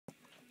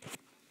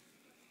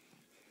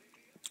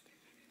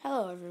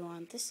Hello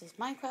everyone, this is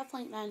Minecraft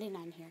Link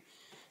 99 here,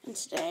 and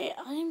today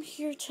I'm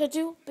here to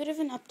do a bit of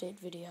an update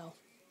video.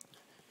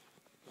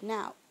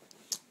 Now,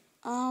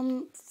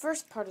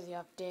 first part of the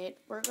update,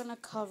 we're gonna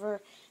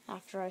cover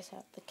after I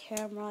set the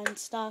camera and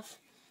stuff.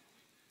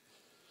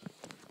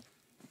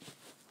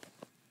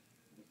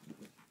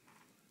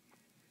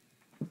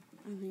 I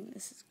think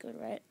this is good,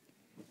 right?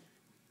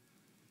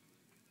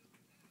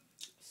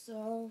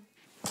 So,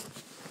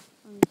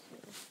 let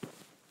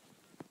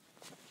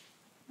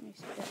me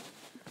set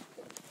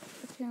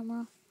the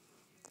camera.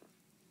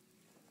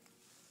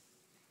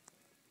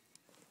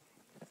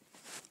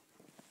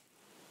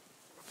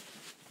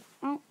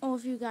 I don't know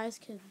if you guys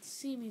can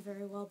see me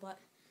very well, but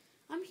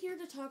I'm here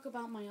to talk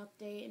about my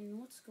update and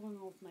what's going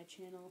on with my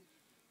channel.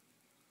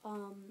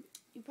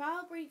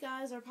 You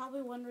guys are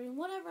probably wondering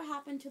whatever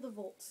happened to the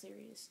Volt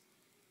series.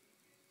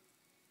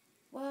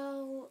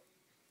 Well,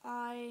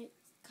 I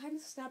kind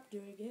of stopped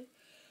doing it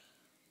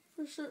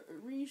for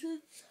certain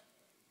reasons.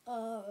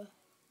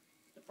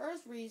 The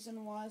first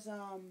reason was,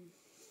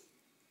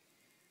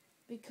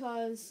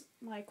 because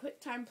my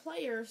QuickTime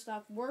Player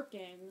stopped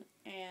working,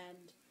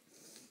 and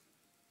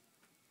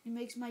it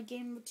makes my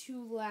game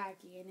too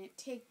laggy, and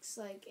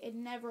it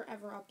never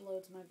ever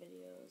uploads my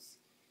videos.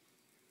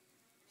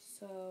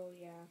 So,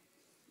 yeah.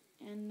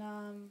 And,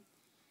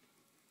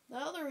 the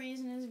other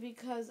reason is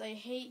because I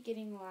hate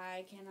getting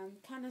lag, and I'm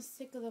kind of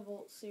sick of the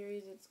Volt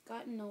series. It's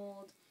gotten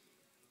old,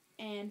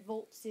 and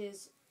the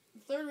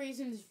third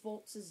reason is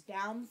Volts is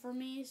down for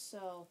me,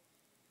 so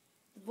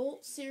the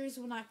Volt series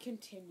will not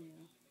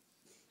continue.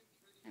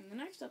 And the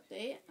next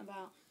update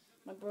about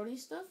my Brony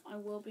stuff, I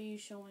will be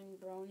showing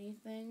Brony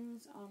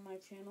things on my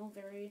channel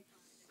very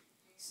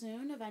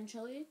soon,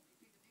 eventually.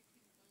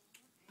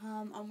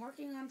 I'm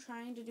working on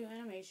trying to do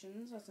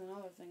animations. That's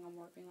another thing I'm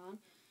working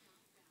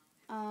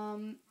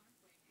on.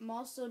 I'm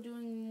also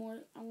doing more.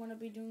 I'm going to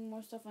be doing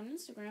more stuff on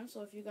Instagram.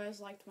 So if you guys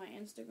liked my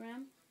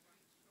Instagram,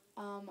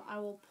 I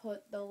will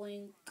put the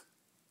link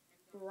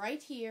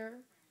right here.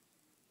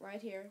 Right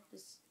here.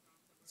 Just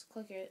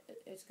click it.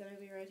 It's going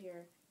to be right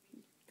here.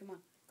 Come on,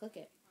 click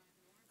it.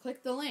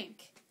 Click the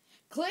link.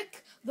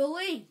 Click the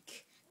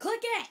link.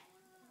 Click it.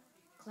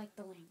 Click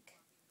the link.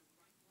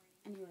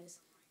 Anyways,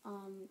 I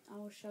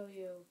will show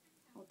you.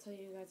 I'll tell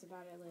you guys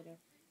about it later.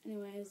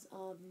 Anyways,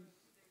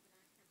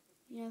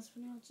 yeah, that's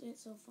pretty much it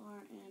so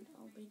far, and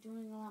I'll be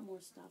doing a lot more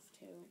stuff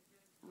too.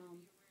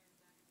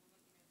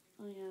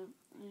 Oh yeah,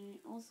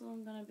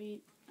 I'm gonna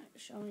be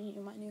showing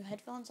you my new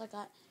headphones I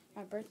got for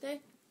my birthday.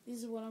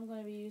 These are what I'm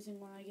gonna be using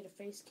when I get a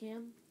face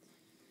cam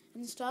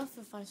and stuff,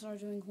 if I start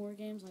doing horror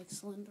games like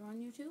Slender on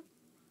YouTube.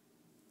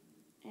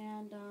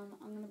 And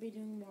I'm gonna be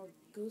doing more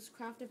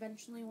Goosecraft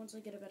eventually once I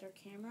get a better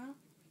camera.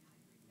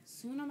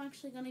 Soon I'm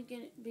actually gonna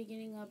be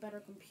getting a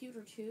better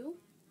computer too.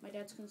 My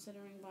dad's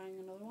considering buying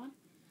another one.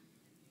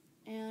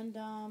 And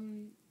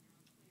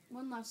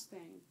one last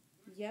thing.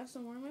 Yes,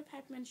 I'm wearing my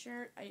Pac-Man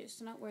shirt. I used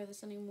to not wear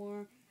this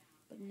anymore,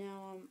 but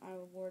now I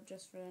wore it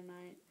just for the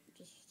night,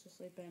 just to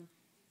sleep in.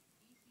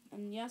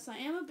 And yes, I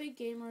am a big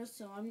gamer,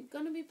 so I'm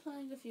gonna be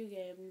playing a few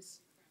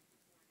games.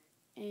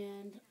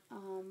 And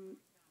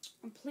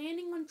I'm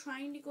planning on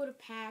trying to go to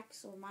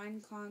PAX or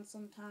Minecon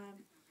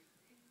sometime,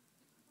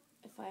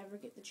 if I ever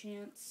get the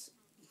chance.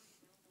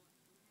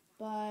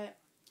 But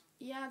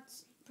yeah,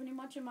 it's pretty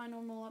much in my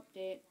normal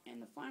update.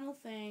 And the final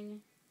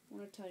thing I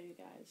want to tell you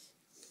guys,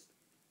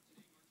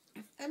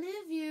 if any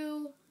of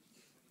you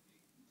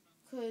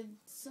could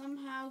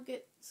somehow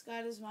get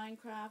Skydoes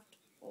Minecraft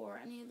or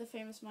any of the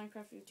famous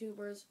Minecraft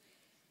YouTubers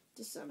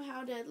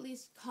to at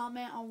least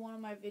comment on one of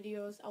my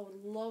videos, I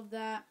would love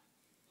that.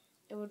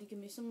 It would give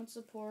me so much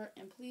support.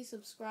 And please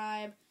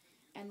subscribe,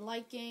 and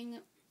liking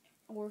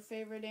or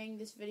favoriting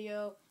this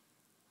video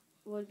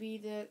would be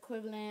the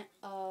equivalent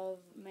of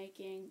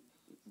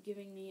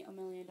giving me $1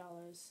 million.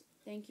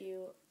 Thank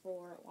you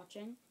for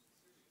watching.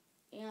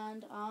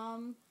 And,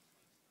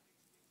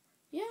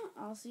 yeah,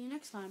 I'll see you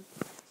next time.